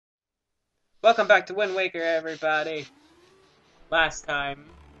Welcome back to Wind Waker, everybody. Last time.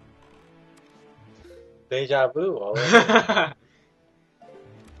 Deja vu all over. Last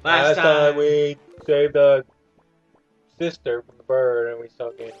Last time time. we saved the sister from the bird and we saw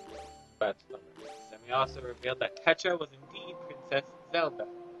getting fat stomach. Then we also revealed that Tetra was indeed Princess Zelda.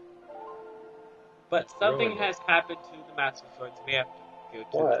 But something Ruined it. has happened to the Master Sword, so we have to go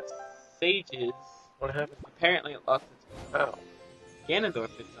to What? the sages. What happened? Apparently it lost its How?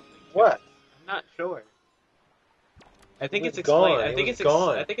 Ganondorf did something to What? it. I'm not sure. I think He it's was explained. gone. I He think was it's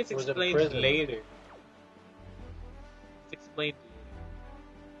gone. I think it's He was explained imprisoned. later. It's explained later.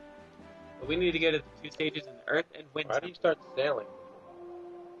 But we need to go to the two stages in the Earth and Wind Why did you Temple. start sailing?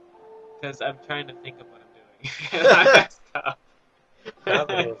 Because I'm trying to think of what I'm doing. I messed up.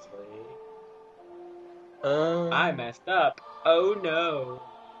 Obviously. I messed up. Oh no.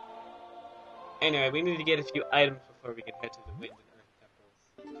 Anyway, we need to get a few items before we can head to the Wind and Earth temples.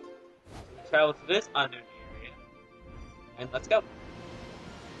 So we travel to this unknown area. And let's go.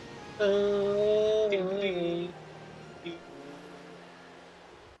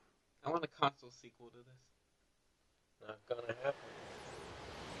 I want a console sequel to this. Not gonna happen.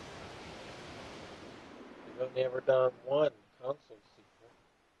 We've only ever done one console sequel.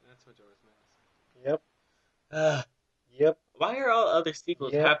 That's Majora's Mask. Yep. Yep. Why are all other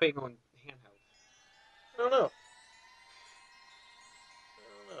sequels happening on handheld? I don't know.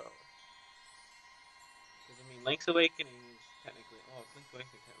 Because, I mean, Link's Awakening is technically... Oh, Link's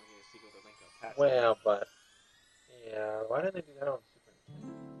Awakening is technically a sequel to Link to the Past. Well, but... Yeah, why didn't they do that on Super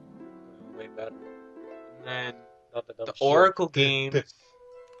Nintendo? Way better. And then Not the dumb the shit. Oracle games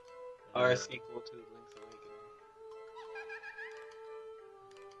are Yeah. a sequel to Link's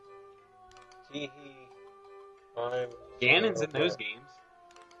Awakening. Teehee. Fine. Ganon's in those games.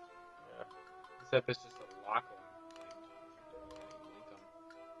 Yeah. Except it's just a lock on.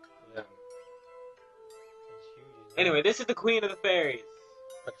 Yeah. It's huge. Anyway, this is the Queen of the Fairies.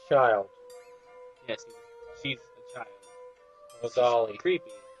 A child. Yes, she's a child. A dolly. She's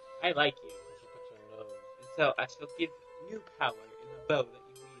creepy. I like you. She puts her nose. And so I shall give new power in the bow that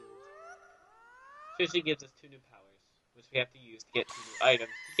you wield. So she gives us 2 new powers, which we have to use to get 2 new items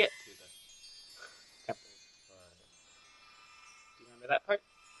to get to the temple. Do you remember that part?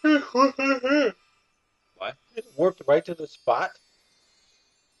 What? It worked right to the spot.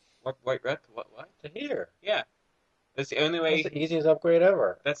 What? To here. Yeah. That's the only way. That's the easiest upgrade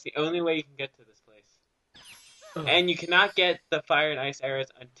ever. That's the only way you can get to this place. And you cannot get the fire and ice arrows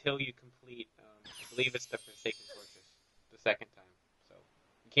until you complete, I believe it's the Forsaken Fortress, the second time. So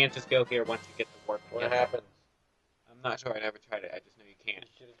you can't just go here once you get the warp. What happens? I'm not sure. I never tried it. I just know you can't.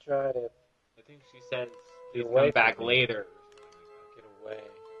 You should have tried it. I think she says Get please away come back from me. later. Get away.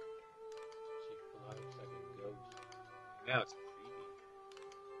 She floats like a ghost. No, it's creepy.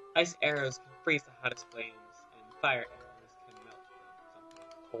 Ice arrows can freeze the hottest flames, and fire arrows can melt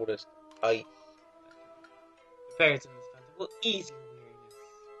something. Coldest ice. The fairies in this fountain will ease your weariness.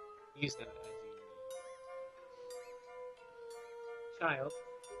 Use them as you need. Child,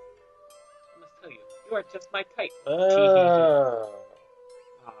 I must tell you, you are just my type. Ah. Aw,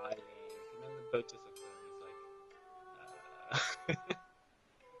 Link. And then the boat just looks at him. He's like,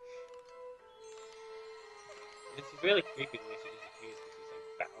 And she's really creepy the way she disappears because she's like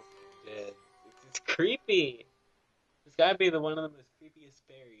bouncing dead. It's creepy. This gotta be one of the most creepiest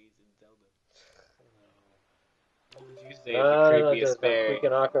fairies in Zelda. What would you say is the creepiest fairy?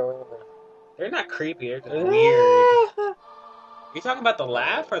 Freaking ocarina. They're not creepy, they're just weird. Are you talking about the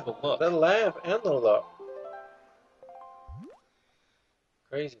laugh or the look? The laugh and the look.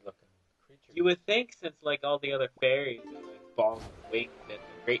 Crazy looking creature. You would think since like all the other fairies are like balls of wings that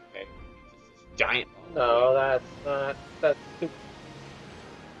the great fairy is just this giant ball. No, that's not. That's too.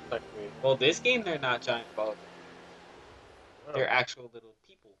 Not creepy. Well, this game they're not giant balls. Oh, They're actual little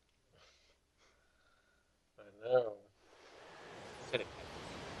people. I know. Instead of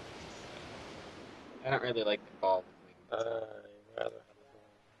I don't really like the ball with wings. I'd rather have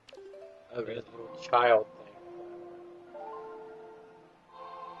a Oh, really? little child thing.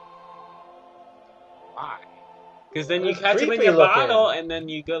 Why? Because then you It's catch them in creepy your looking. bottle, and then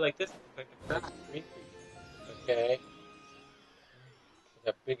you go like this. That's creepy. Okay. They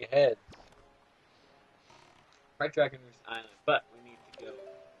got big heads. Red Dragon Roost Island, but we need to go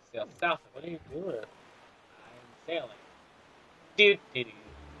sail south of What it. are you doing? I'm sailing. Dude.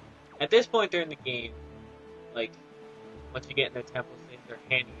 At this point during the game, like, once you get in the temple, they're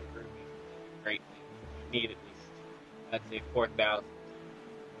handing you rubies, which is a great thing. You need at least, I'd say, 4,000 to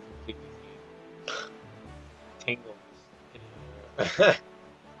complete this game. Tingles.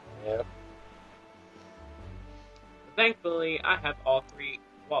 Yep. Thankfully, I have all 3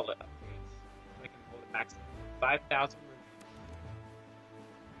 wallet upgrades. maximum 5,000 rupees.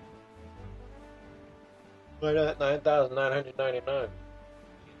 Why not 9,999? You can't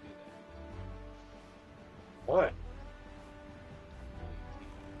do Why? that.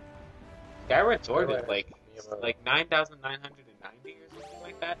 Skyward Sword is Skyward like 9,990 or something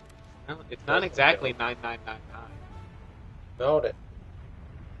like that. No, it's not Doesn't exactly count. 9,999. Melt it.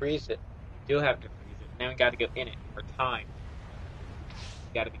 Freeze it. You do have to freeze it. Now we gotta go in it for time.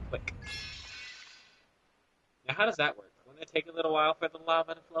 You gotta be quick. Now, how does that work? Wouldn't it take a little while for the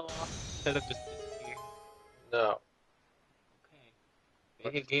lava to flow off instead of just disappear? No. Okay.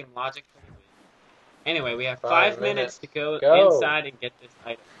 Video game logic for the win. Anyway, we have 5 5 minutes to go Go. inside and get this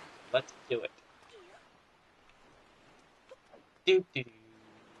item. Let's do it. Do do do.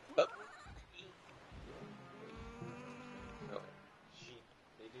 Oh. No. Sheep.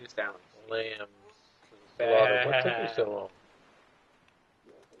 They do sound like sheep. Lambs. Slaughter. What took you so long?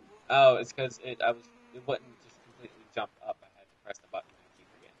 Oh, it's because it wouldn't just completely jump up. I had to press the button and I keep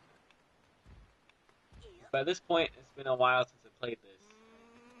forgetting that. By this point, it's been a while since I played this.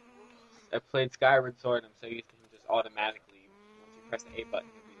 I played Skyward Sword, and I'm so used to him just automatically, once you press the A button,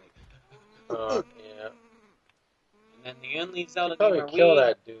 he'll be like... Yeah. And then the only Zelda You probably gamer kill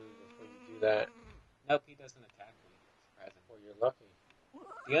that dude before you do that. Nope, he doesn't attack me. Surprising. Or you're lucky.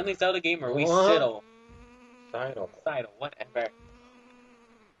 The only Zelda gamer we What? Sidle. Sidle. Whatever. I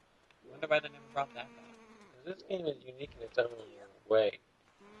wonder why they never brought that back. This game is unique in its own way.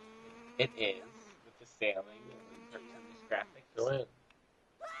 It is, with the sailing and the cartoonish graphics. Go in.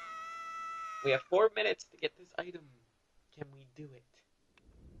 We have 4 minutes to get this item. Can we do it?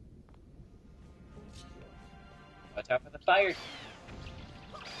 Watch out for the fire.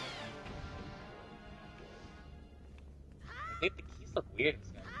 I think the keys look weird in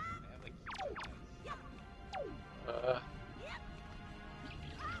Skyrim. They have like huge eyes.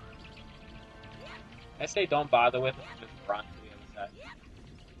 I say don't bother with it, just run to the other side.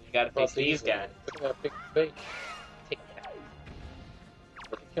 You gotta face these guys. Look at that big face. Take that.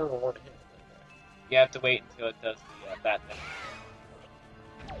 But you kill him in one hit. You have to wait until it does that thing.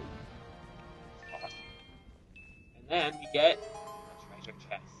 Awesome. And then you get a treasure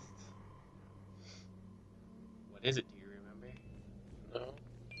chest. What is it? Do you remember? No. No.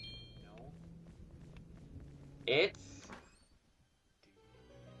 It's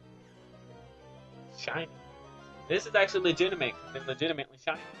shiny. This is actually legitimate. They're legitimately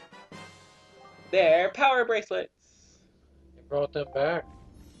shiny. They're power bracelets. You brought them back.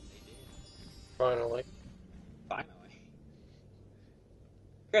 They did. Finally. Finally.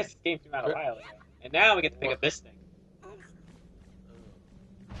 Chris, this game came out a while ago. And now we get to pick up this thing.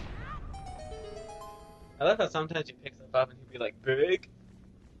 I love how sometimes you pick stuff up and he'll be like, big?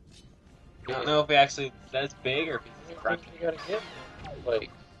 I don't know if it actually says big or if it's just grunting. You gotta get like.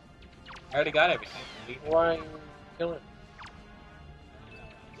 I already got everything. Why are you killing?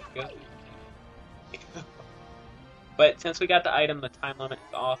 Go. But since we got the item, the time limit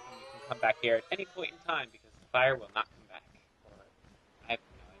is off, and we can come back here at any point in time because the fire will not come back. I have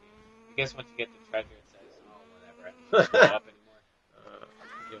no idea. I guess once you get the treasure, it says, oh, whatever, I don't show up anymore.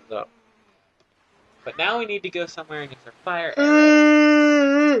 Gives up. But now we need to go somewhere and use our fire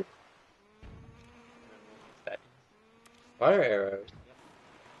arrows. Fire arrows?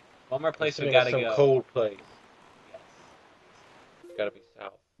 One more place we Sitting gotta at some go. cold place. Yes. It's gotta be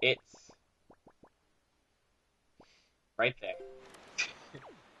south. It's right there. It's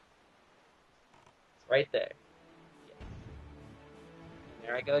right there. Yes. And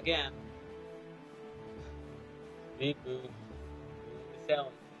there I go again. Beep boop. Doing the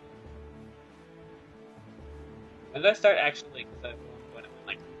sailing. When did I start actually, because I when it went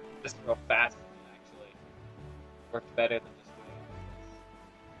like just real fast, it actually worked better than just doing it like this.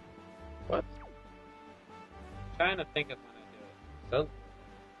 What? I'm trying to think of when I do it. Sounds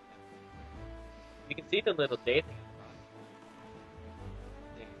You can see the little day thing at the bottom.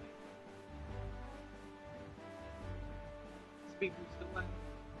 There. Speed boost to the left.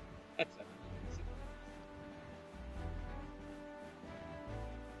 That's it.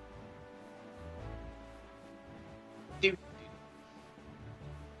 Dude.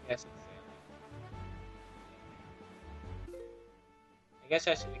 Yes, it's sailing. I guess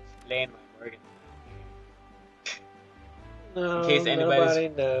I should explain my Morgan. No, In case anybody's- nobody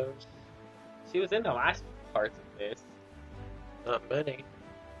knows. She was in the last parts of this. Not many.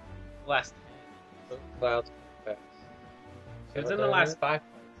 Last 10. Those clouds come fast. She was in the last 5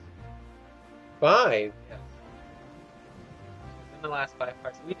 parts. 5? Yes. She was in the last 5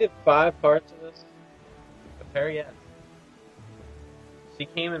 parts. We did 5 parts of this? With her, yes. She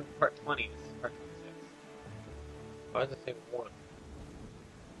came in part 20. This is part 26. Why does it say 1?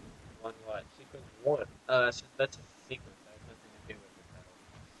 One what? Sequence 1. That's just a sequence. That has nothing to do with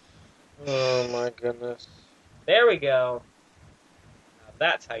the Oh my goodness. There we go. Now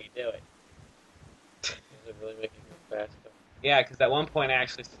that's how you do it. Does it really make you go faster? Yeah, because at one point I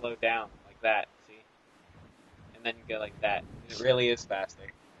actually slowed down like that. See, and then you go like that. And it really is faster.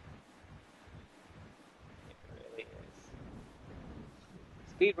 It really is.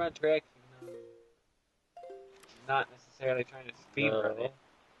 Speedrun trick. You know, not necessarily trying to speedrun No. it.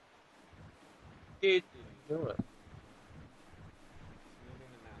 Dude, Do it. moving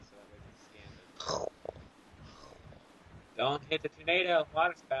the mouse so that way we can scan it. Don't hit the tornado.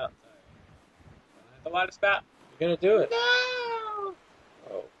 Water spout. Sorry. Don't hit the water spout. You're gonna do it. No!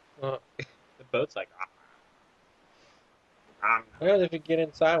 Oh. The boat's like. What happens if you get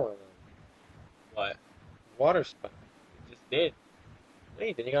inside one of them? What? Water spout. It just did.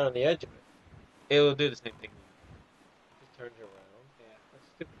 Hey, then you got on the edge of it. It will do the same thing. Just turns you around. Yeah. That's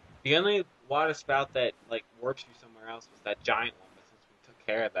stupid. The only water spout that like warps you somewhere else was that giant one, but since we took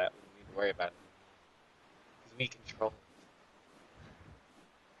care of that, we don't need to worry about it. Because we control it.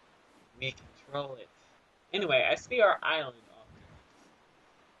 We control it. Anyway, I see our island off to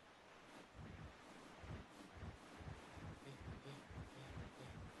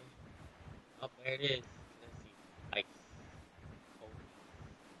the... Oh, there it is. I see ice.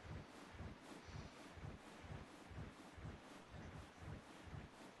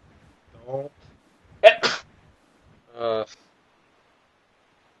 Don't.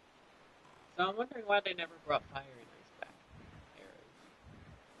 So I'm wondering why they never brought fire in those back arrows.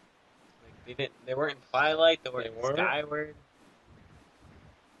 Like they didn't. They weren't in Twilight. They weren't in Skyward.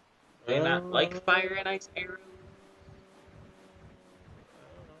 They not like fire and ice arrows.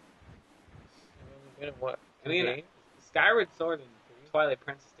 I don't know. What? I mean, Skyward Sword and Twilight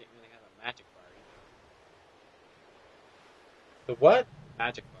Princess didn't really have a magic bar either. The what?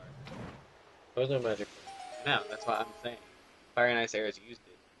 Magic bar. There was no magic. No, that's what I'm saying. Fire and ice arrows used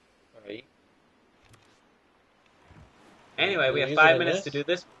it. Alright. Anyway, we have 5 minutes to do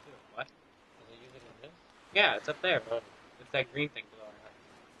this one too. What? Is it using in this? Yeah, it's up there. Oh. It's that green thing below our house.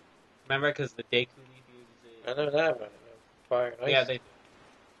 Remember, because the Deku Leaf uses it. I know that one. Fire and ice. Yeah, they do.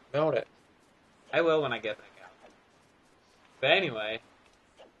 Melt it. I will when I get back out. But anyway,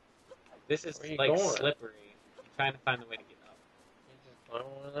 this is like going? slippery. I'm trying to find the way to get up. You just climb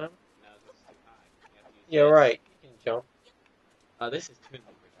one of them? No, this is too high. You have to use Yeah, this. right. You can jump. This is Toon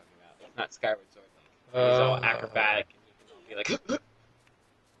Link we're talking about. It's not Skyward Sword Link. He's all acrobatic and he can all be like.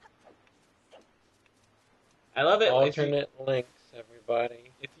 I love it. Alternate links,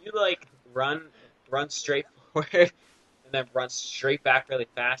 everybody. If you like run straight forward and then run straight back really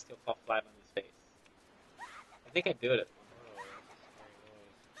fast, he'll fall flat on his face. I think I do it at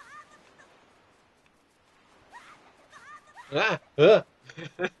Ah!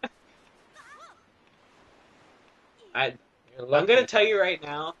 I'm gonna tell you right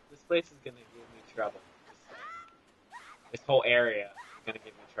now, this place is gonna give me trouble. This whole area is gonna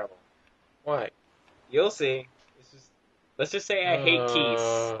give me trouble. Why? You'll see. Let's just say I hate keys.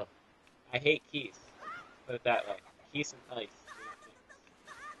 I hate keys. Put it that way. Keys and ice.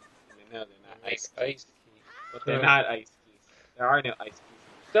 I mean, no, they're not ice keys. But they're not ice keys. There are no ice keys.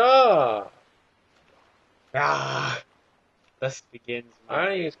 Stop! Ah! Thus begins my Why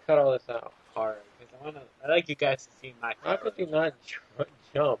don't you just cut all this out? horror. Because I like you guys to see my How could you not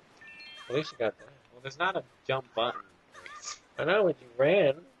jump? At least you got that. Well, there's not a jump button. I know, when you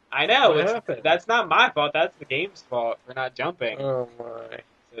ran. I know. What happened? That's not my fault. That's the game's fault for not jumping. Oh my.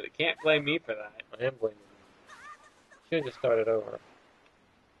 So they can't blame me for that. I am blaming you. Should have just started over.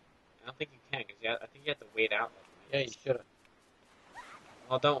 I don't think you can, because I think you have to wait out. Yeah, you should have.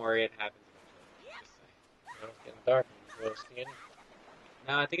 Well, don't worry. It happens eventually. Just saying. Now it's getting dark and you don't see anything.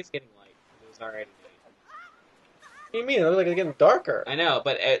 No, I think it's getting light. It was already day. What do you mean? It looks like it's getting darker. I know,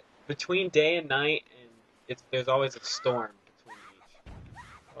 but between day and night, and there's always a storm between each.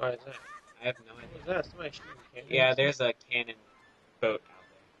 Why is that? I have no What is idea. that? Somebody shooting cannons? Yeah, there's a cannon boat out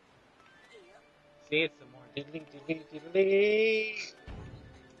there. See, it's the morning. Diddly, diddly, diddly.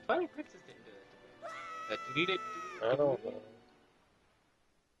 Twilight Princess didn't do it. I don't know.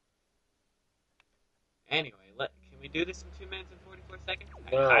 Anyway, can we do this in 2 minutes and 44 seconds?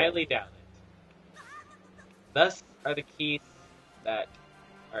 No. I highly doubt it. Thus are the keys that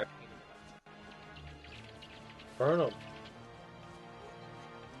are a pain in the butt. Burn them.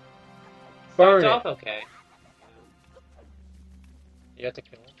 Burn Starts it. off okay. You have to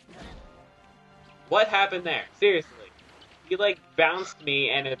kill him. What happened there? Seriously. You like bounced me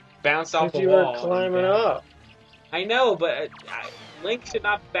and it bounced off the Because you wall. were climbing up. I know, but Link should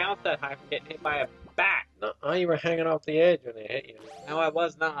not bounce that high from getting hit by a bat. No, you were hanging off the edge when they hit you. No, I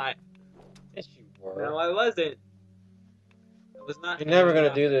was not. were. No, I wasn't. I was not. You're never hanging gonna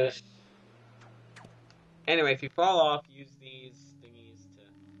out do there. this. Anyway, if you fall off, use these thingies to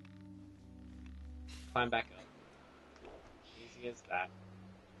climb back up. Easy as that.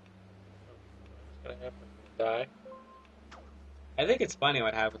 What's gonna happen? You die? I think it's funny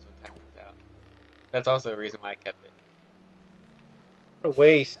what happens when tech comes out. That's also a reason why I kept it. What a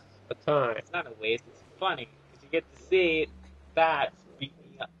waste of time. It's not a waste. It's funny because you get to see bats beat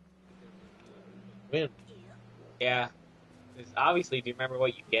me up. Win. Yeah. Because obviously, do you remember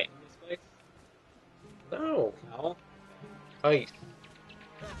what you get in this place? No. No. Ice.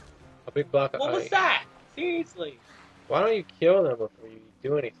 A big block of What ice. was that? Seriously. Why don't you kill them before you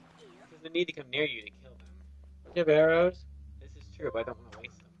do anything? Because they need to come near you to kill them. Do you have arrows? This is true, but I don't want to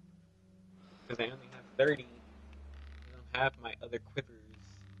waste them. Because I only have 30. I don't have my other quivers.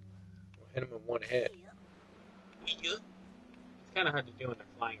 We'll hit them in one hit. It's kind of hard to do when they're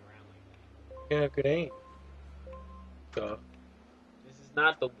flying around like You can have good aim. So. that. This is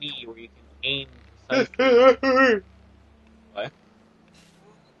not the Wii where you can aim precisely. What?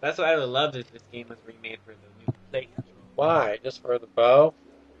 That's what I would love if this game was remade for the new play control. Why? Just for the bow?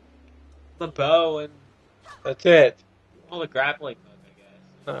 The bow and That's it. all the grappling hook, I guess.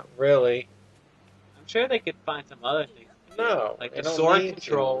 Not really. I'm sure they could find some other things to do. No. Like they the don't sword need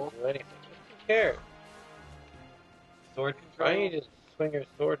control. To do anything. Who cares? Sword Why control. don't you just swing your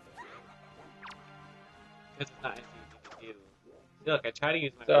sword? Because it's not as easy to do. See, look, I try to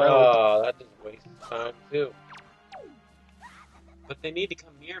use my rope, Oh, that just wastes time too. but they need to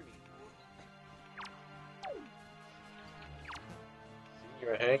come near me. See,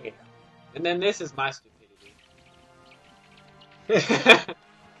 you're hanging. And then this is my stupidity.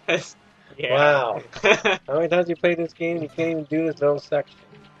 'Cause- yeah. Wow. How many times you played this game and you can't even do this little section?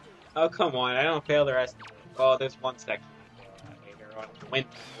 Oh, come on. I don't fail the rest of it. Oh, there's one section I fail at later on in the winter,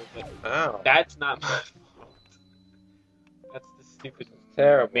 but Wow. that's not my fault. That's the stupid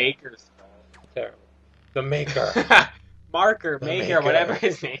Terrible. maker's fault. Terrible. The maker. Marker, The maker, maker. whatever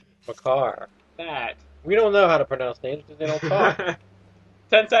his name. Makar. That. We don't know how to pronounce names because they don't talk.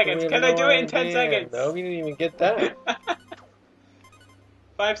 10 seconds. We have Can I no do it in 10 idea. seconds? No, we didn't even get that.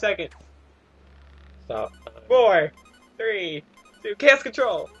 5 seconds. Stop time. 4, 3, 2, chaos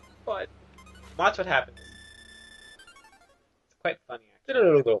control. What? Watch what happens. It's quite funny,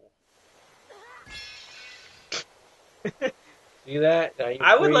 actually. See that? Now you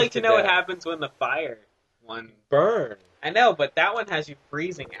I would freeze like to know what death. happens when the fire one. Burn. I know, but that one has you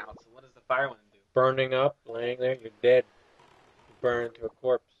freezing out. So what does the fire one do? Burning up, laying there, you're dead. You burn into a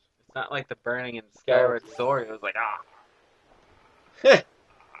corpse. It's not like the burning in Skyward Sword. It was like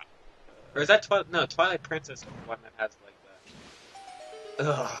Or is that Twilight Princess is the one that has like the.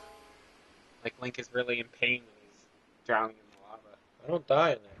 Ugh. Like Link is really in pain when he's drowning in the lava. I don't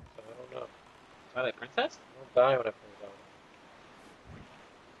die in there, so I don't know. Twilight Princess? I don't die when I play Zelda.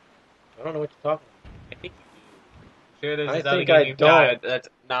 I don't know what you're talking about. I think you do. I'm sure there's I a Zelda think game I you've don't. died that's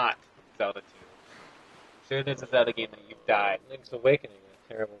not Zelda 2. I'm sure there's a Zelda game that you've died. Link's Awakening, a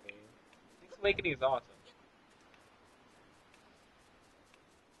terrible game. Link's Awakening is awesome.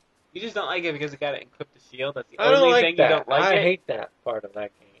 You just don't like it because it got to equip the shield. That's the I don't only like thing that. you don't like I it. hate that part of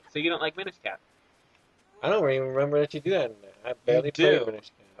that game. So you don't like Minish Cap. I don't even remember that you do that in there. I barely do. played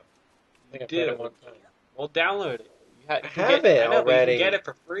Minish Cap. I think I You played do. it one time. Well, download it. I have it I know, but you already. can get it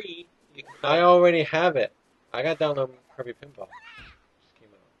for free. You can I already have it. I got download Kirby Pinball. Just came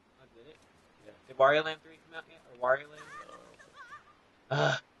out. Oh, did it? Yeah. Did Wario Land 3 come out yet? Or Wario Land?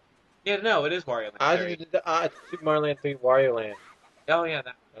 Yeah, no, it is Wario Land 3. It's Super Mario Land 3 Wario Land. Oh, yeah, that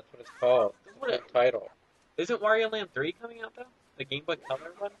one. That's what it's called. What It's the title. Isn't Wario Land 3 coming out, though? The Game Boy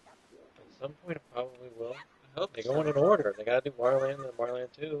Color one? At some point it probably will. I hope They so. go in order. They gotta do Wario Land and Wario Land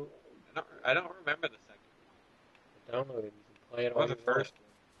 2. I don't remember the second Download it. You can play it one. all Or the you first one.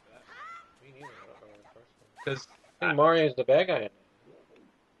 want. Me neither. I don't remember the first one. Because I think Mario's the bad guy in it. in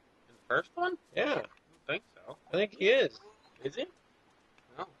the first one? Yeah, I don't think so. I think he is. Is it?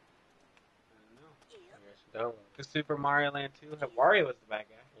 No. I don't know. You should download it. Because Super Mario Land 2 had Wario as the bad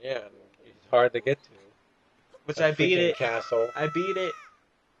guy. Yeah, it's hard to get to. Which That I beat freaking it. Castle. I beat it.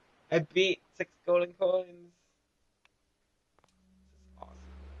 I beat 6 golden coins. This is awesome.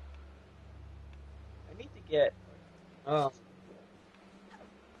 I need to get. Oh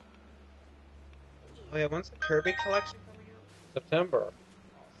yeah, when's the Kirby collection coming out? September.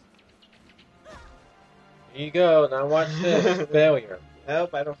 Here you go. Now watch this. Failure.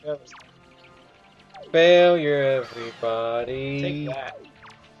 Nope, I don't feel this. Failure, everybody. Take that.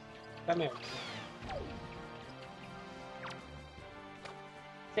 Come here.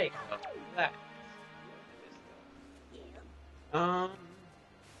 Take that.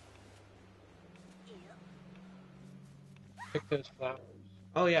 Pick those flowers.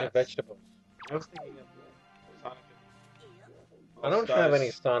 Oh yeah, And vegetables. I was thinking of Sonic and I don't have any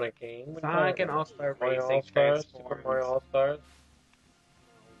All-Stars. Sonic game. What are you Sonic talking and about? All-Star Mario Racing All Stars, Super Transforms. Mario All Stars.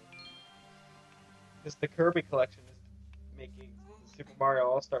 Because the Kirby collection is making the Super Mario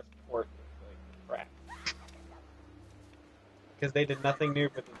All-Stars port look like crap. Because they did nothing new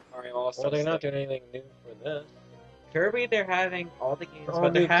for the Mario All-Stars. Well, they're not stuff. doing anything new for this. Kirby, they're having all the games, All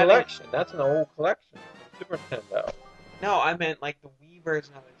but they're new having... collection. That's an old collection from Super Nintendo. No, I meant like the Wii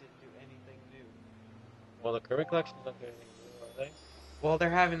version of it didn't do anything new. Well, the Kirby collection's not doing anything new, are they? Well, they're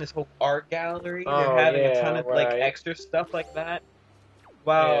having this whole art gallery. They're Oh, having a yeah, ton of like right. extra stuff like that.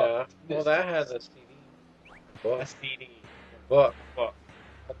 Wow. Yeah. Well, that has a CD. Book. A CD. Book. Book.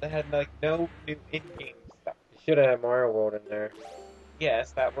 But they had like no new in-game stuff. You should have had Mario World in there.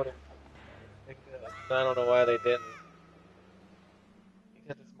 Yes, that would have been good. I don't know why they didn't.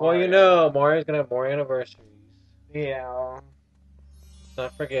 Because it's Well, Mario. you know, Mario's gonna have more anniversaries. Yeah. Let's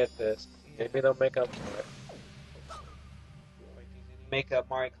not forget this. Maybe they'll make up for it. Make a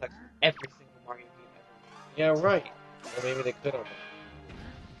Mario collection of every single Mario game ever. Yeah, right. Or maybe they could have.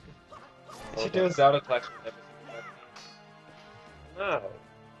 They should do a Zelda collection with every single Zelda game. No.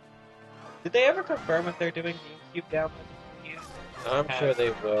 Did they ever confirm if they're doing GameCube downloads? I'm sure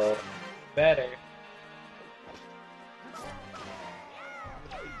they will. Better.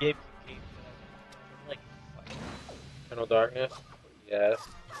 GameCube games like Eternal Darkness? Yes.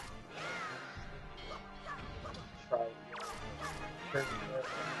 try.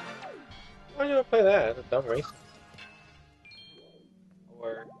 Why do you play that? It's a dumb race.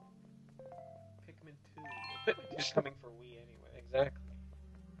 Or Pikmin 2. Pikmin 2's coming for Wii anyway. Exactly.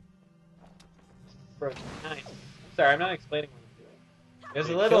 Frozen. Nice. I'm sorry, I'm not explaining what I'm doing. There's a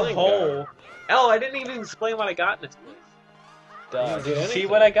You're little killing hole. Oh, I didn't even explain what I got in this place. You Did did you see anything.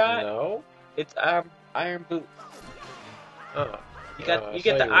 what I got? No. It's iron boots. Oh. You get I the saw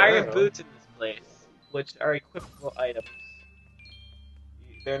you wearing iron them. boots in this place, which are equipable items.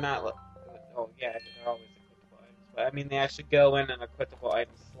 They're not. Oh yeah, they're always equipable items. But I mean, they actually go in an equipable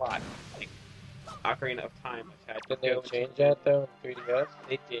item slot, like Ocarina of Time, which had to Did they go into change the- that though in 3DS?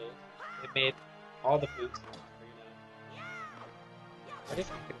 They did. They made all the boots in Ocarina. I guess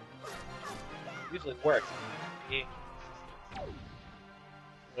you can. Usually works. Yeah.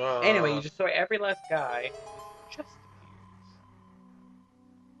 Anyway, you destroy every last guy. This chest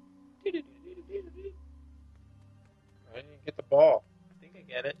appears. I didn't get the ball. I think I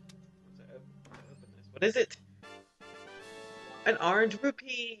get it. Once I open this. What is it? An orange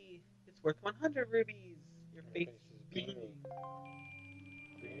rupee! It's worth 100 rubies! Your face is beaming.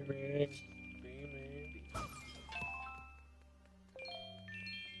 Beaming. Beaming.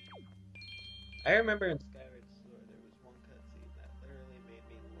 I remember in Skyward Sword there was one cutscene that literally made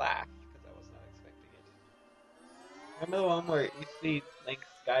me laugh because I was not expecting it. Remember the one where you see Link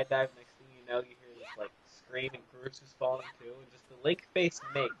skydive, next thing you know you hear this like scream and Groose is falling too, and just the Link face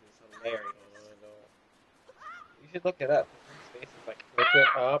makes is hilarious. You should look it up. Link's face is like Look it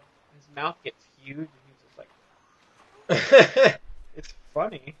up. his mouth gets huge and he's just like it's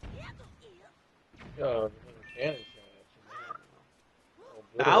funny. Oh, cannon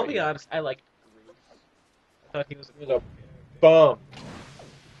shot. I'll be honest, I liked Groose. I thought he was a He was cool a character. bum.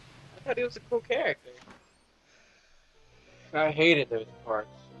 I thought he was a cool character. I hated those parts.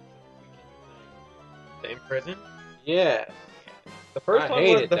 In prison? Yes. The first I one was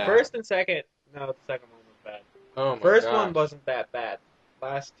hated the that. first and second. No, the second one was bad. Oh my First gosh. one wasn't that bad.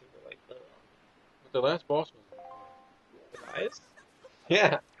 Last two were like, ugh. But the last boss was. Guys?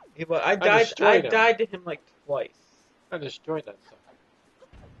 Yeah. I died. destroyed I him. died to him like twice I destroyed that stuff.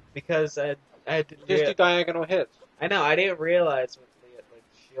 because I didn't. Just do diagonal hits. I know. I didn't realize with the like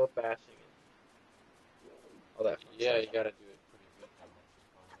shield bashing and all that. Fun Yeah, you stuff. gotta do it pretty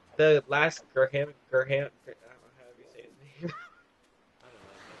good. The last Graham. I don't know how you say his name. I don't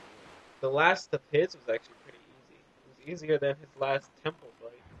know. The last of his was actually pretty easy. It was easier than his last temple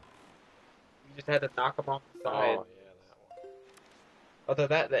fight. You just had to knock him off the side. Oh, yeah, that one.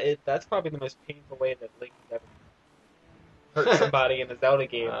 Although that's probably the most painful way that Link has ever hurt somebody in a Zelda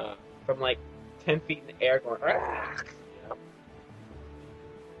game. From like 10 feet in the air going, "Rah!" Yeah.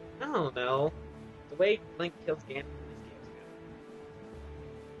 I don't know. The way Link kills Ganon in this game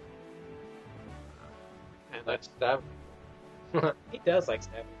is kind of... Let's stab him. He does like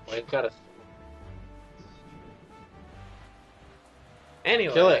stabbing. Well, he's got a sword.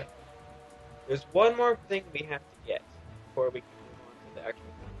 Anyway, Kill it. there's one more thing we have to get before we can move on to the actual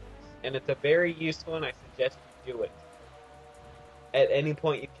conference. And it's a very useful and I suggest you do it. At any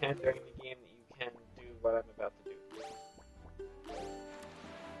point you can during the game that you can do what I'm about to do.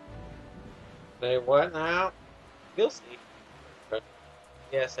 Say what now? You'll see.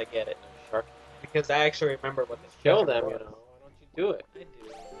 Yes, I get it. No shark. Because I actually remember what this Kill treasure them, was. you know. Why don't you do it? I do.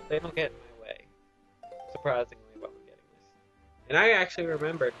 They don't get in my way. Surprisingly, while I'm getting this. And I actually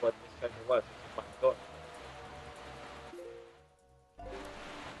remembered what this treasure was, which is why I'm going.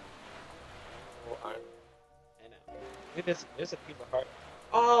 Oh, I know. Maybe there's a piece of heart.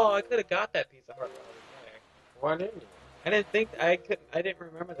 Oh, I could have got that piece of heart while I was there. why didn't you? I didn't think I couldn't. I didn't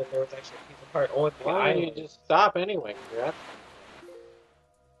remember that there was actually a piece of heart on the Why don't island. you just stop anyway?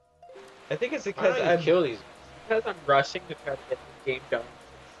 I think it's Why because don't you kill these? I'm rushing to try to get this game done.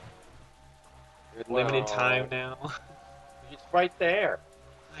 There's limited time now. It's right there.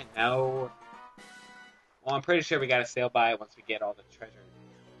 I know. Well, I'm pretty sure we gotta sail by it once we get all the treasure.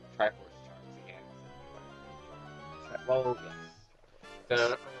 Triforce shards again. Well,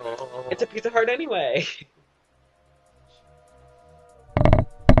 yes. It's a piece of heart anyway.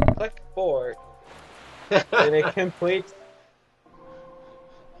 Click 4. And it completes.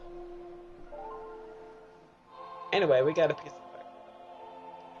 Anyway, we got a piece of heart.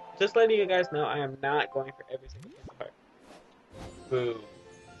 Just letting you guys know, I am not going for every single piece of heart. Boo.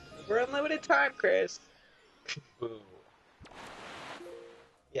 We're unlimited time, Chris. Boo.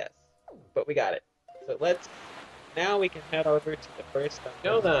 Yes, but we got it. So now we can head over to the first dungeon.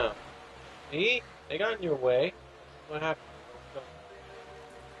 Kill them. See? They got in your way. What happened?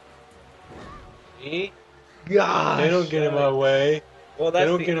 See? Gosh. They don't get in my way. Well, They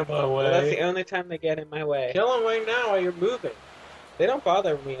don't get in my way. Well, that's the only time they get in my way. Kill them right now while you're moving. They don't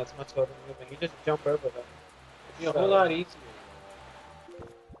bother me as much while they're moving. You just jump over them. It'd be a whole lot easier.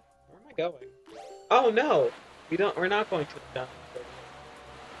 Where am I going? Oh no! We're not going to the dungeon first.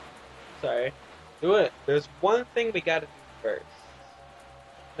 Sorry. Do it. There's one thing we gotta do first.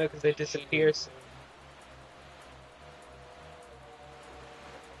 No, because they disappear soon.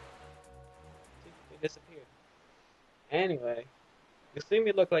 They disappeared. Anyway, you see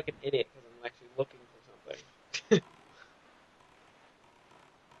me look like an idiot because I'm actually looking for something.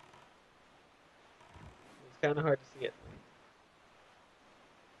 It's kind of hard to see it.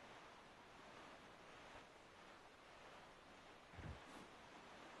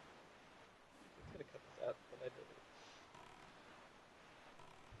 I could have cut this out, but I didn't.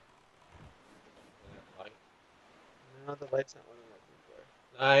 No, the light's not what I'm looking for.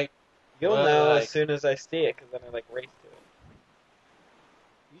 Light. You'll What know light? as soon as I see it, because then I race to it.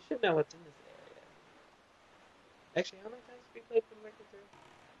 You should know what's in this area. Actually, how many times have we played Wind Waker 3? I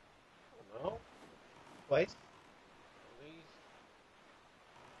don't know. Twice? At least.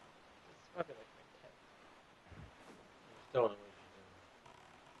 It's probably like my 10th. I just don't know what you're doing.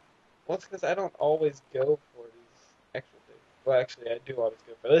 Well, it's because I don't always go for these extra things. Well, actually, I do always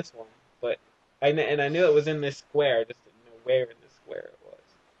go for this one, but I knew it was in this square. I just didn't know where in this square it was.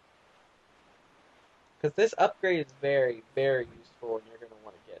 Because this upgrade is very, very useful, and you're going to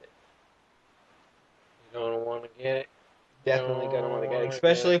want to get it. You're going to want to get it. Definitely going to want to get it,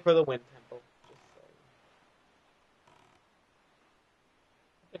 especially for the Wind Temple. Just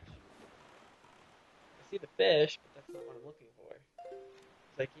saying. I see the fish, but that's not what I'm looking for.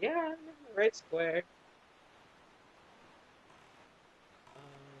 It's like, yeah, I'm in the right square.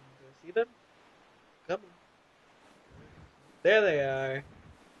 Do I see them? Come on. There they are.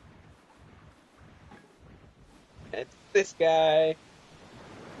 It's this guy.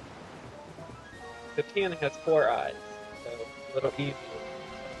 The he only has 4 eyes, so it's a little easier.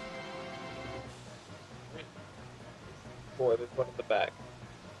 4, there's one in the back.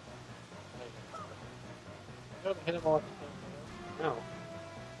 You don't hit them all at the same No.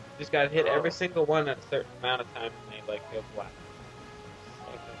 You just gotta hit every single one at a certain amount of time and they go black.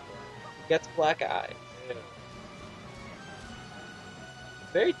 He gets black eyes. Yeah.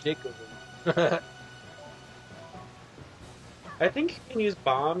 It's very jiggly. I think you can use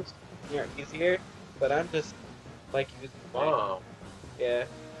bombs when you're easier, but I'm just like using Bomb. Yeah.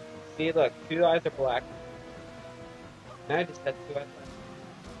 See, look, 2 eyes are black. Now I just had 2 eyes left.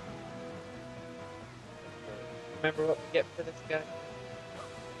 Remember what we get for this guy?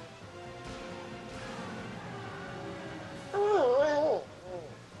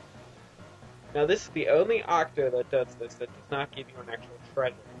 Now this is the only Octo that does this, that does not give you an actual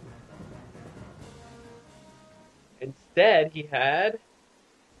treasure. Instead, he had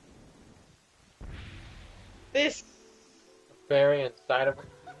this. A fairy inside of him.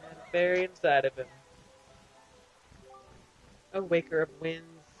 He had a fairy inside of him. O Waker of Winds,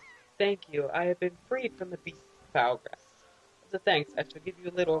 thank you. I have been freed from the beast's foul grasp. As a thanks, I shall give you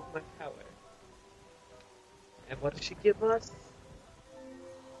a little of my power. And what does she give us?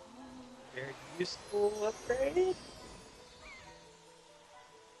 Very useful upgrade.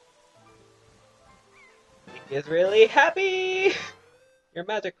 He is really happy. Your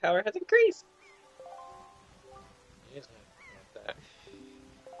magic power has increased. He is happy about that.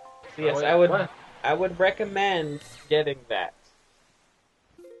 So yes, wait, I what? would recommend getting that.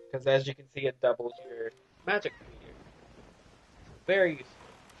 Because as you can see, it doubles your magic meter. Very useful.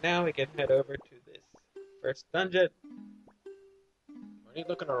 Now we can head over to this first dungeon. What are you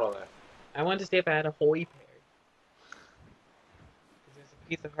looking at all that? I wanted to see if I had a hoy pair. Because there's a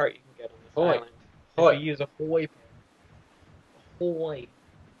piece of heart you can get on this Hoy. island. Hoy. If you use a hoy pair. A hoy.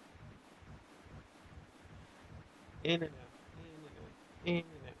 In and out. In and out. In and out.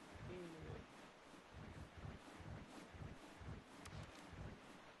 In and out.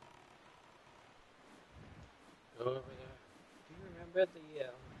 Go over there. Do you remember the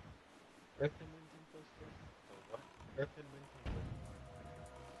Earth and Wind Temple still? The what? Earth and Wind Temple.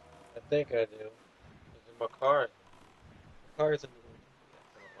 I think I do. It's in my car. The car is in the Wind Temple, yes.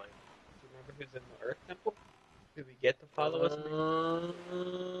 I don't like Do you remember who's in the Earth Temple? Who we get to follow us?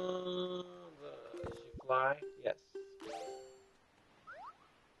 She fly? Yes.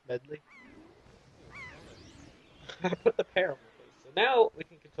 Medley. I put the pear on my face. So now we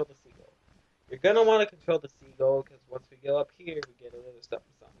can control the seagull. You're gonna want to control the seagull because once we go up here, we get a little something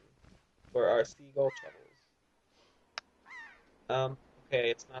for our seagull troubles. Okay,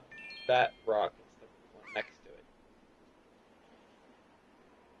 it's not that rock, it's the one next to it.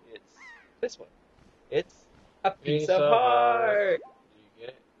 It's this one. It's a piece of heart! Do you get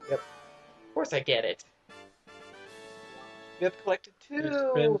it? Yep. Of course I get it. We have collected two! It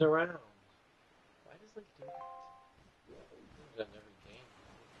spins around. Why does Link do that? It's in every game.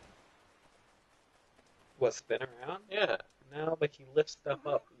 What, spin around? Yeah. No, but he lifts stuff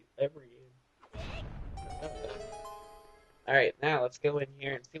up every game. I know that. Alright, now let's go in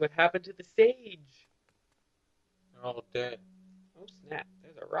here and see what happened to the sage. They're all dead. Oh snap,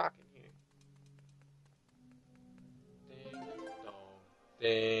 there's a rock in here. Ding dong.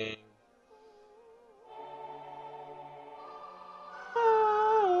 Ding.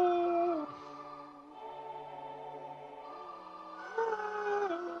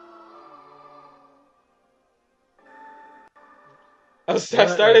 I What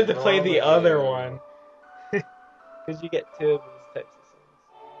started to is play wrong the with other you? one. Because you get two of these types of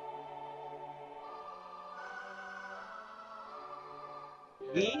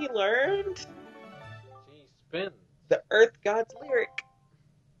songs. Yeah. We learned She spins. the Earth God's lyric.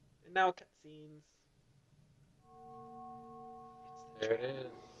 And now cutscenes. There it is.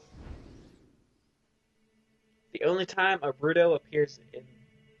 The only time a Rudo appears in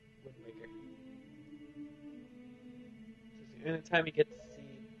Wind Waker. It's the only time you get to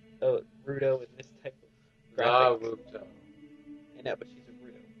see a Rudo in this type of graphic. Naruto. I know, but she's a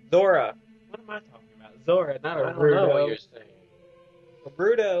Rudo. Zora. What am I talking about? Zora, not a I don't Rudo. know what you're saying. A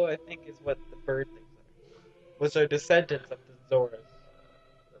Rudo, I think, is what the bird things are. Which are descendants of the Zoras.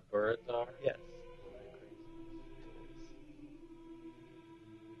 The birds are? Yes.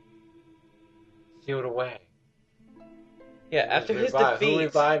 Sealed away. Yeah, after his Who defeat,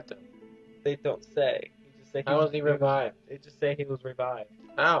 revived him? they don't say. They just say How was he revived? They just say he was revived.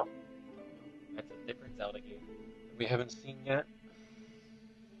 How? That's a different Zelda game. We haven't seen yet?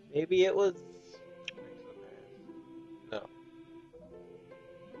 Maybe it was. No.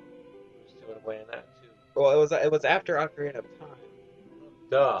 Sealed away in that too. Well, it was after Ocarina of Time.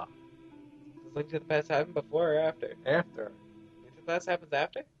 Duh. Does Link to the Past happen before or after? After. Link to the Past happens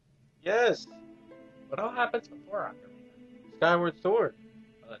after? Yes. What all happens before Ocarina? Skyward Sword.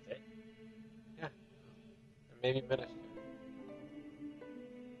 Oh, that's it? And maybe Minister.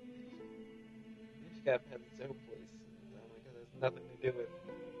 Cap has its own place. Because it has nothing to do with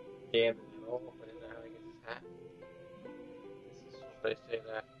Ganon at all. But is that how he gets his hat? This is what they say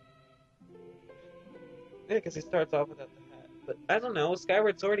that. Yeah, because he starts off without the hat. But I don't know.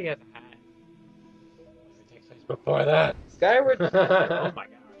 Skyward Sword, he has a hat. It takes place before that. Skyward. Oh my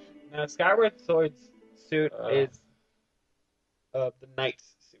gosh. No, Skyward Sword's suit is the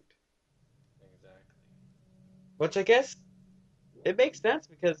knight's suit. Exactly. Which I guess it makes sense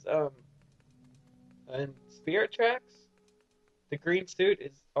because in Spirit Tracks, the green suit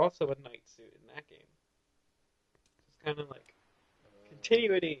is also a knight suit in that game. It's kind of like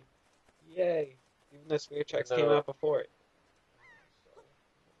continuity. Yay! Even though Spirit Tracks came out before it.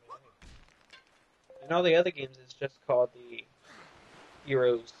 In all the other games, it's just called the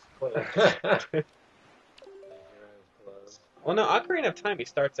Heroes Clothes. The hero's clothes. Well, no, Ocarina of Time, he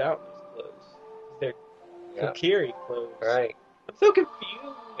starts out in his clothes. They're Yep. Kokiri clothes. Right. I'm so confused.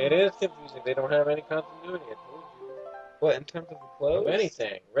 It is confusing. They don't have any continuity. I told you. What, in terms of the clothes? Of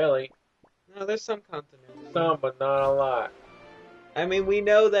anything, really. No, there's some continuity. Some, but not a lot. I mean, we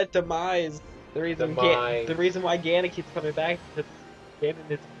know that Demise, the reason Demise. the reason why Ganon keeps coming back is because Ganon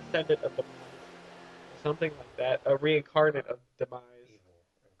is a descendant of Demise, or something like that. A reincarnate of Demise. Evil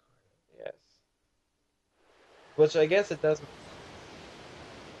incarnate. Yes. Which I guess it does make sense.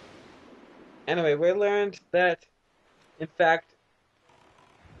 Anyway, we learned that, in fact,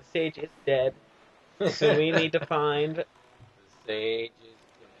 the sage is dead. So we need to find The sage is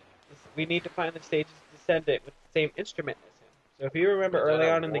the sage's descendant with the same instrument as him. So if you remember dead. early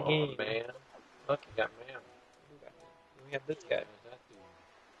on in the Oh, game, man. Look, you got man. we have this guy. What is that doing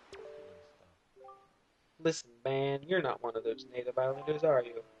stuff? Listen, man, you're not one of those native islanders, are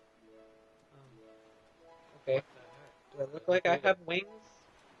you? Okay. Do I look like I have wings?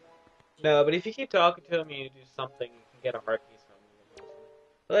 No, but if you keep talking to him and you do something, you can get a heart piece from him.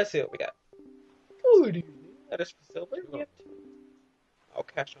 But let's see what we got. Good evening. That is for silver. Sure. Yep. Oh,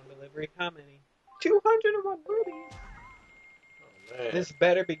 cash on delivery. How many? 201 rubies. Oh, man. This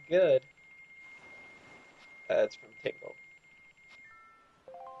better be good. That's from Tingle.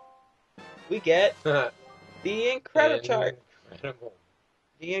 We get the Incredible chart. Incredible.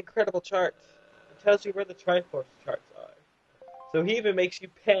 The Incredible chart. It tells you where the Triforce charts are. So he even makes you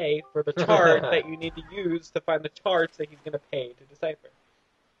pay for the chart that you need to use to find the charts that he's going to pay to decipher.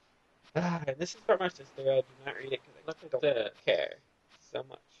 And this is from my sister. I do not read it because I Look don't at that. care so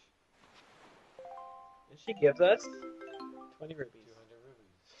much. And she gives us 20 rubies. 200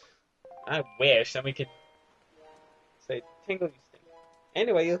 rubies. I wish. Then we could. Say, Tingle, you stink.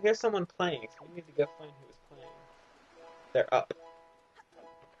 Anyway, you'll hear someone playing, so we need to go find who is playing. They're up.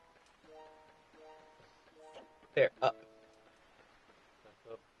 They're up.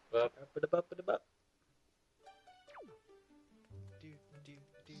 Up. Up.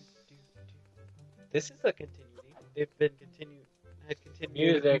 This is a continuity. They've been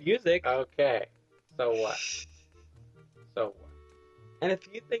continued music. Okay. So what? So what? And a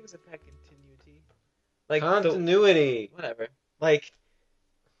few things have had continuity. Like Continuity. whatever. Like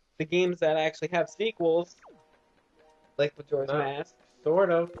the games that actually have sequels, like Majora's Mask.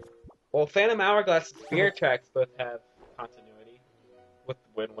 Sort of. Well, Phantom Hourglass and Spirit Tracks both have continuity with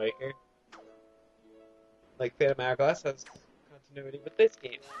Wind Waker. Like Phantom Hourglass has continuity with this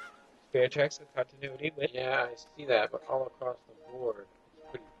game. Spirit Tracks has continuity with. Yeah, I see that, but all across the board, it's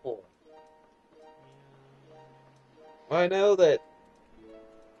pretty poor. Well, I know that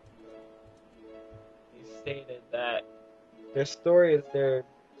he stated that their story is their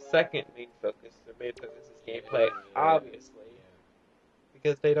second main focus. Their main focus is gameplay, obviously,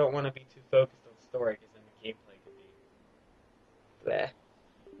 because they don't want to be too focused on story, because then the gameplay could be bleh. That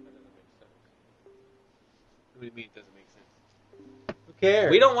doesn't make sense. What do you mean it doesn't make sense? Who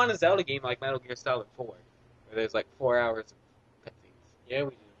cares? We don't want a Zelda game like Metal Gear Solid 4, where there's like 4 hours of cutscenes. Yeah,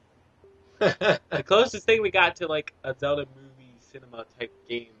 we do. The closest thing we got to like a Zelda movie cinema type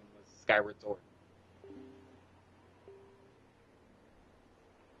game was Skyward Sword.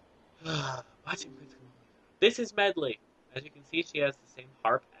 Watching Prince Kamali. This is Medley. As you can see, she has the same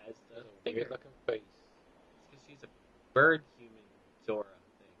harp as the That's a finger. weird looking face. Because she's a bird human Zora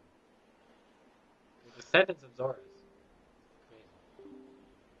thing. The descendants of Zoras. Crazy.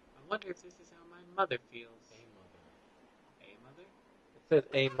 I wonder if this is how my mother feels. A mother. A mother? It says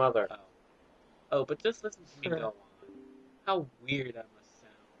a mother. Oh. Oh, but just listen to me go on. How weird that must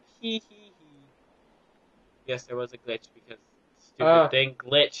sound. Hee hee hee. Yes, there was a glitch because the stupid thing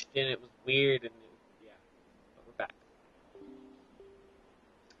glitched and it was weird and yeah. But we're back.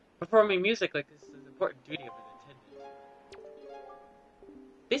 Performing music like this is an important duty of an attendant.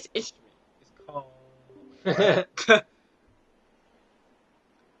 This instrument is called.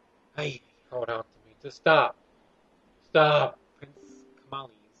 Hey, Hold on to me. Just stop. Stop. Prince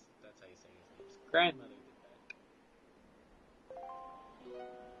Kamali's. That's how you say his name. His grandmother did that.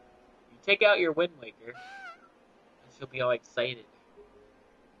 You take out your Wind Waker, and she'll be all excited.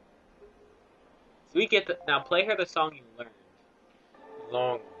 So we get now. Play her the song you learned.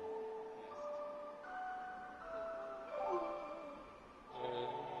 Long.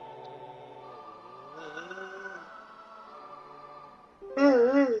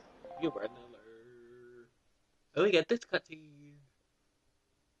 You were the lure. So we get this cutscene.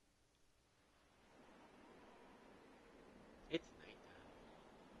 It's nighttime.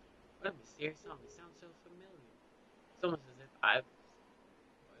 What a mysterious song. It sounds so familiar. It's almost as if I've.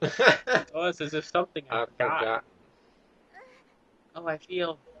 It's almost as if something I I forgot. forgot. Oh, I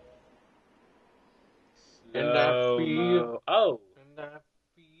feel. And I feel. Oh, And I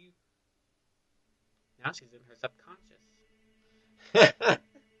feel. now she's in her subconscious.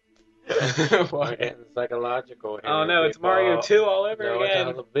 We're getting psychological here. Oh no, it's Mario 2 all over no, again.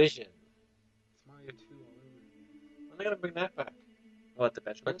 it's television. It's Mario 2 all over again. When are they gonna bring that back? What, the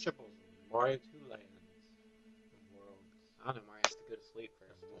vegetables? Vegetables. Mario 2 lands. Worlds. I don't know, Mario has to go to sleep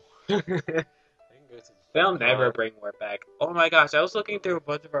first. I can go to the They'll fucking never pod. bring war back. Oh my gosh, I was looking through a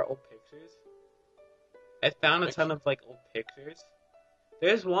bunch of our old pictures. I found a ton of like old pictures.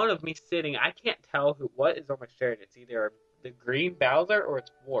 There's one of me sitting. I can't tell what is on my shirt. It's either the green Bowser or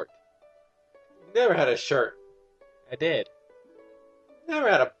it's Wart. Never had a shirt. I did. Never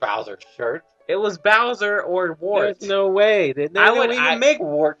had a Bowser shirt. It was Bowser or Wart. There's no way. They don't even make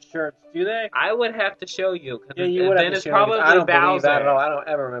Wart shirts, do they? I would have to show you. Cause Yeah, you would have then to it's show me, 'cause probably I don't Bowser. believe that at all. I don't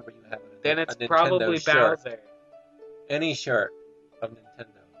ever remember you having Then it's a Nintendo probably shirt. Bowser. Any shirt of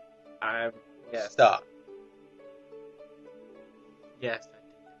Nintendo. Yes. Stop. Yes, I did.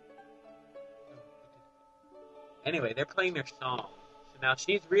 Anyway, they're playing their song. So now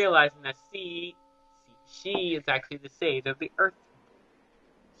she's realizing that she is actually the sage of the Earth.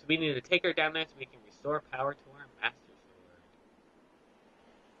 So we need to take her down there so we can restore power to our Master Sword.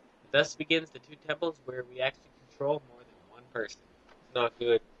 Thus begins the two temples where we actually control more than one person. It's not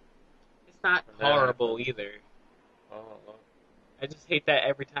good. It's not No. horrible either. Oh, well. I just hate that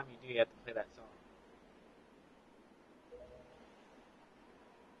every time you do, you have to play that song.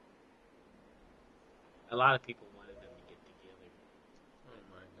 A lot of people wanted them to get together. Oh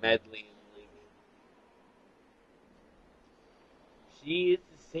my God. Medley and Link. She is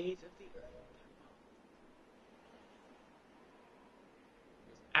the sage of the earth.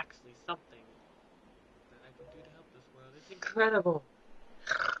 There's actually something that I can do to help this world. It's incredible.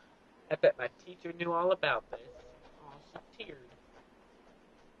 I bet my teacher knew all about this. Oh, she teared.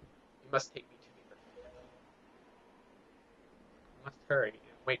 You must take me to the earth. You must hurry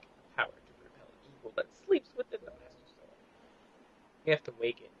and wake the power to repel evil that sleeps within the Master Sword. You have to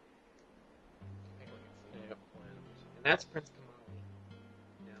wake it. Yep. And that's Prince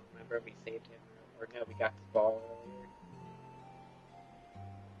Kamali. You know, remember we saved him? Or no, we got the ball earlier.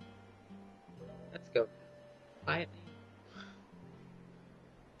 Let's go now. Quietly.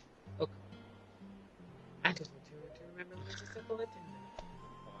 Oh, come on. I just want to remember when it's a simple attendant.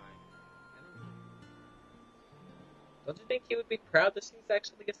 Why? I don't know. Don't you think he would be proud that he's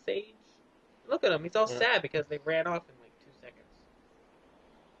actually a sage? Look at him, he's all sad because they ran off in like 2 seconds.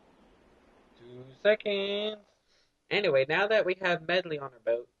 2 seconds. Anyway, now that we have Medley on our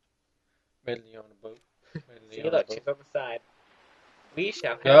boat, Medley on the boat. Medley see, on look, the she's boat. on the side. We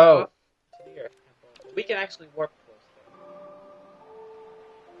shall head Go. off to the Earth Temple. We can actually warp close though.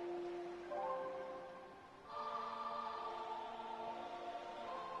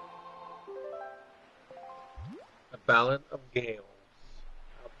 A Ballad of Gales.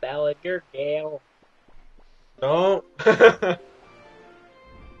 A Ballagher Gale. Don't.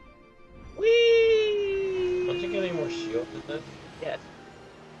 Whee! Don't you get any more shields in this? Yes.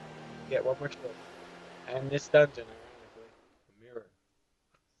 Get one more shield. And this dungeon, ironically. A mirror.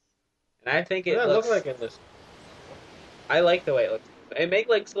 And I think What it does that looks. look like in this? I like the way it looks. It make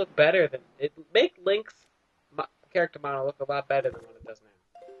Link's look better than it make Link's character model look a lot better than what it does now.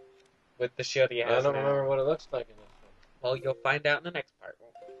 With the shield he has I don't now. remember what it looks like in this one. Well, you'll find out in the next part.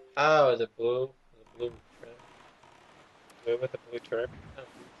 Won't you? Oh, is it blue? Is it blue trim? Blue with the blue trim. Oh,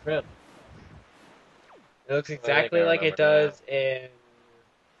 blue trim. It looks think exactly I like it remember does in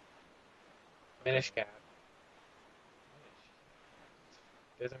Minish Cap.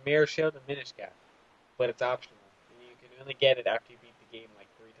 There's a mirror shield in Minish Cap, but it's optional. And you can only get it after you beat the game like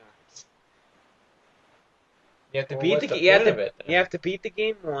 3 times. You have to Well, beat what's the the game. You have point to, of it, then? you have to beat the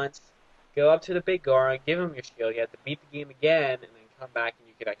game once, go up to the big Goron, give him your shield. You have to beat the game again, and then come back and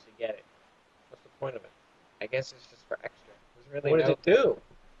you can actually get it. What's the point of it? I guess it's just for extra. There's really What does no it do?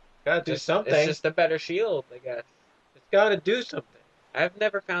 Gotta do Just- something. It's just a better shield, I guess. It's gotta do something. I've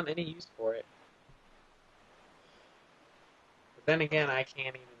never found any use for it. But then again, I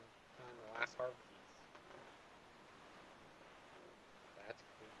can't even find the last harvest piece. That's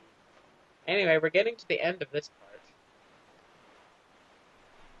creepy. Anyway, we're getting to the end of this part.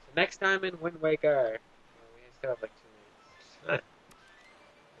 So next time in Wind Waker, we still have like 2 minutes.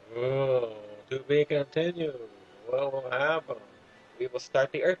 Oh, to be continued. What will happen? We will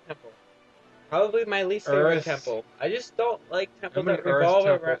start the Earth Temple. Probably my least favorite Earth. temple. I just don't like How temples many that Earth revolve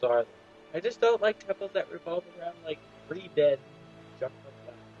temples around. are there? I just don't like temples that revolve around like 3 dead junk like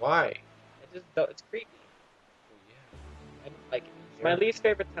that. Why? I just don't. It's creepy. Oh, yeah. I don't like it. It's my least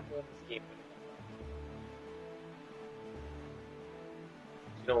favorite temple in this game.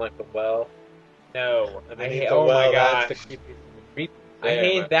 You don't like the well? No, I Underneath hate. the Oh well, my that's gosh, the creepy. I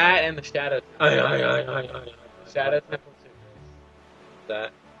hate that and the Shadow Temple. Shadow Temple too.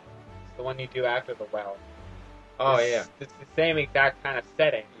 That. It's the one you do after the well. Oh, It's- yeah. It's the same exact kind of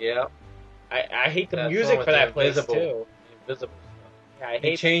setting. Yeah. I hate the That's music one for with that the place invisible- too. The invisible stuff. Yeah, I They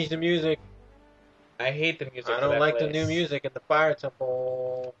hate. changed the music. I hate the music. I for don't that like the place. new music in the Fire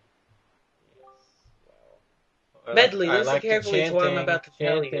Temple. Yes. Wow. Medley, I listen like the carefully to what I'm chanting, about to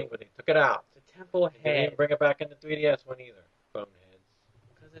tell you. but they took it out. The temple They didn't even head. bring it back in the 3DS one either. Boneheads.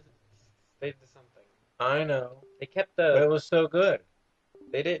 Because they did something. I know, They kept but it the. was so good.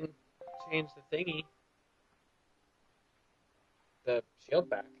 They didn't change the thingy. The shield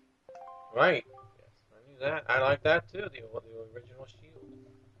back. Right. Yes, I knew that. I like that too. The original shield.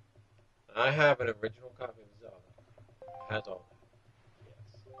 I have an original copy of Zelda. It has all that.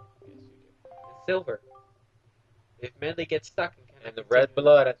 Yes. Yes, you do. And silver. If Medley gets stuck and cannot And the continue. red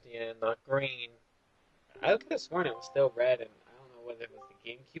blood at the end, not green. I could have sworn it was still red, and I don't know whether it was the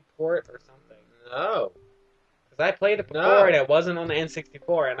GameCube port or something. No. Because I played it before No. and it wasn't on the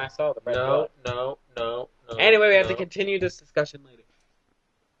N64, and I saw the red blood. No. Anyway, we have to no. continue this discussion later.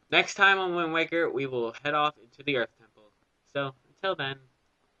 Next time on Wind Waker, we will head off into the Earth Temple. So, until then,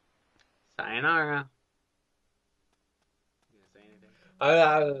 sayonara. You gonna say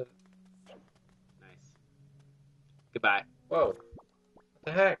anything? Nice. Goodbye. Whoa. What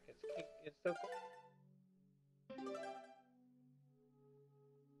the heck? It's so cool.